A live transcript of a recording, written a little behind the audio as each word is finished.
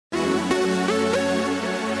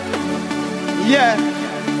Yeah.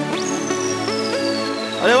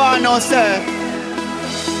 I don't want no say.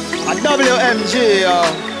 A WMG,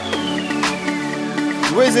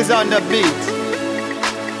 Wiz is on the beat.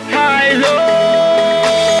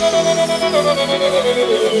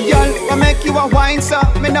 Girl, what make you a wine, so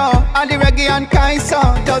me know, and the reggae and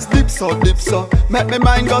Kaisa. Just dip so, make me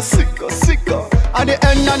mind go sicker. At the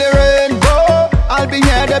end of the rainbow, I'll be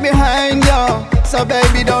here there behind you. So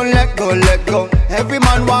baby, don't let go. Every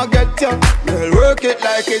man want get you. Girl, work it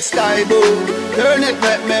like it's Tybo. Turn it,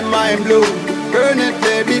 make me mind blow. Burn it,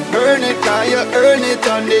 baby, burn it, cause you earn it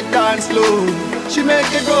on the dance floor. She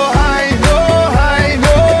make it go high, low, high,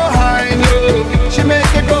 low, high, low. She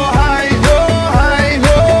make it go high, low, high,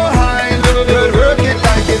 low, high, low. Girl, work it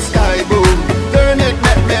like it's Tybo. Turn it,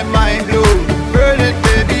 make me mind blow. Burn it,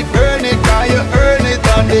 baby, burn it, cause you earn it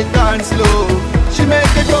on the dance floor. She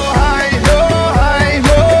make it go high, low, high,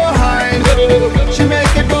 low, high, low. She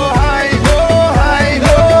make it go high, low, high,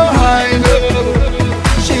 low, high, low.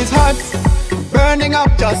 She's hot, burning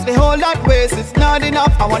up just the whole lot waist. It's not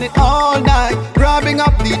enough, I want it all night. Grabbing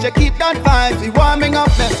up, DJ, keep that vibe. We warming up,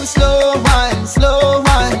 make me slow wine, slow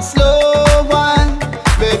wine, slow wine.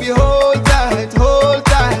 Baby, hold tight, hold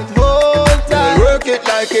tight, hold tight. Work it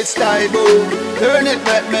like it's Tybo. Turn it,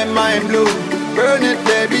 make me mind blow. Burn it,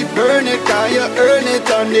 baby, burn it, cause you earn it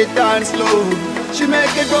on the dance floor. She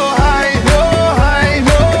make it go high, low, high,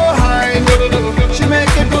 low, high, low. She make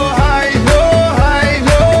it go high, low, high,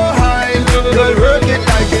 low, high, low. Girl, work it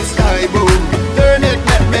like it's Tybo. Turn it,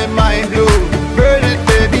 make me mind blow. Burn it,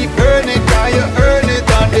 baby, burn it, cause you earn it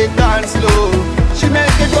on the dance floor. She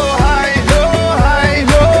make it go high, low, high,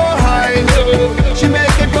 low, high, low. She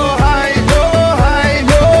make it go high, low, high,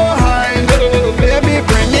 low, high, low. Baby,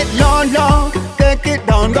 bring it low, low. Take it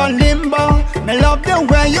down, go limbo. Me love the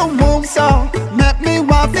way you move so. Make me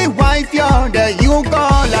want to wife you. There you go,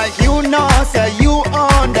 like you know. Say you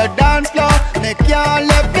on the dance floor. Me can't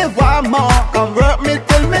let me want more. Come work me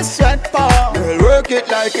till me sweat fall. Girl, work it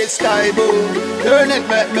like it's Tybo. Turn it,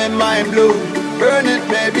 make me mind blow. Burn it,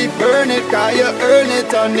 baby, burn it, cause you earn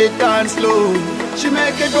it on the dance floor. She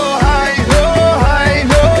make it go high, low, high,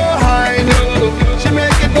 low, high, low. She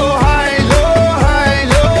make it go high, low, high,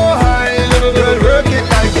 low, high, low. Girl, work it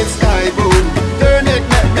like it's Tybo. Turn it,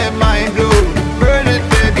 make me mind blow. Burn it,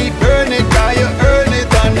 baby, burn it, cause you earn it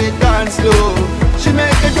on the dance floor. She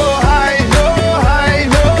make it go high, low, high,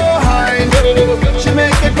 low, high, low. She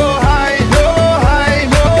make it go high, low, high,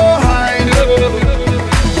 low, high, low.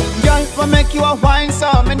 Girl, what make you a wine so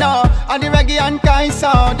me know, and the reggae and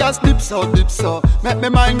Kaisa. Just dip so, make me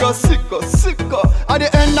mind go sicker. At the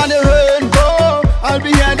end of the rainbow, I'll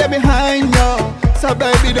be here there behind you. So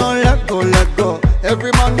baby, don't let go.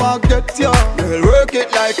 Every man want get you. Girl, work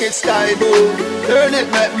it like it's Tybo. Turn it,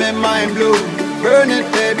 make me mind blow. Burn it,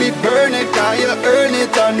 baby, burn it, cause you earn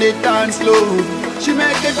it on the dance floor. She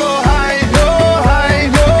make it go high, low, high,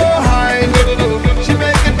 low, high, low. She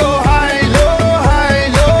make it go high, low, high,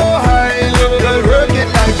 low, high, low. Girl, work it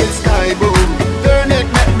like it's Tybo. Turn it,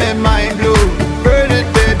 make me mind blow. Burn it,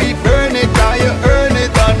 baby, burn it, cause you earn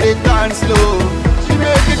it on the dance floor. She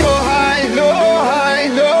make it go high, low, high,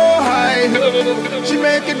 low, high, low. She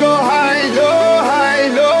make it go high.